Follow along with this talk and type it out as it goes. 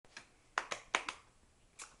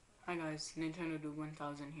Hi guys, Nintendo Dude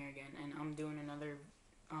 1000 here again, and I'm doing another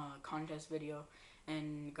contest video.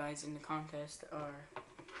 And guys, in the contest are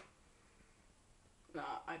the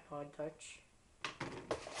iPod Touch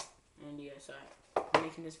and DSI. I'm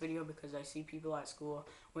making this video because I see people at school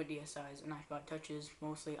with DSIs and iPod Touches,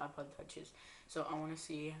 mostly iPod Touches. So I want to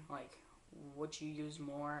see like what you use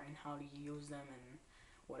more and how do you use them and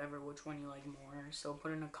whatever, which one you like more. So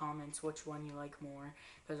put in the comments which one you like more,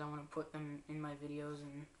 because I want to put them in my videos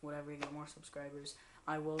and whatever, you get more subscribers.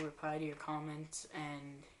 I will reply to your comments,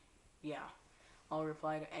 and yeah, I'll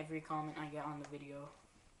reply to every comment I get on the video.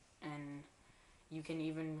 And you can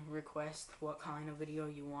even request what kind of video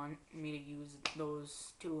you want me to use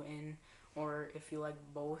those two in, or if you like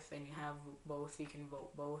both and you have both, you can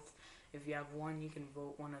vote both. If you have one, you can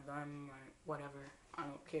vote one of them, or whatever. I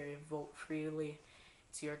don't care, you vote freely.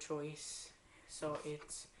 It's your choice. So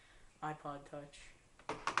it's iPod Touch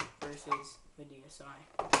versus the DSI.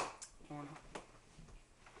 Oh no.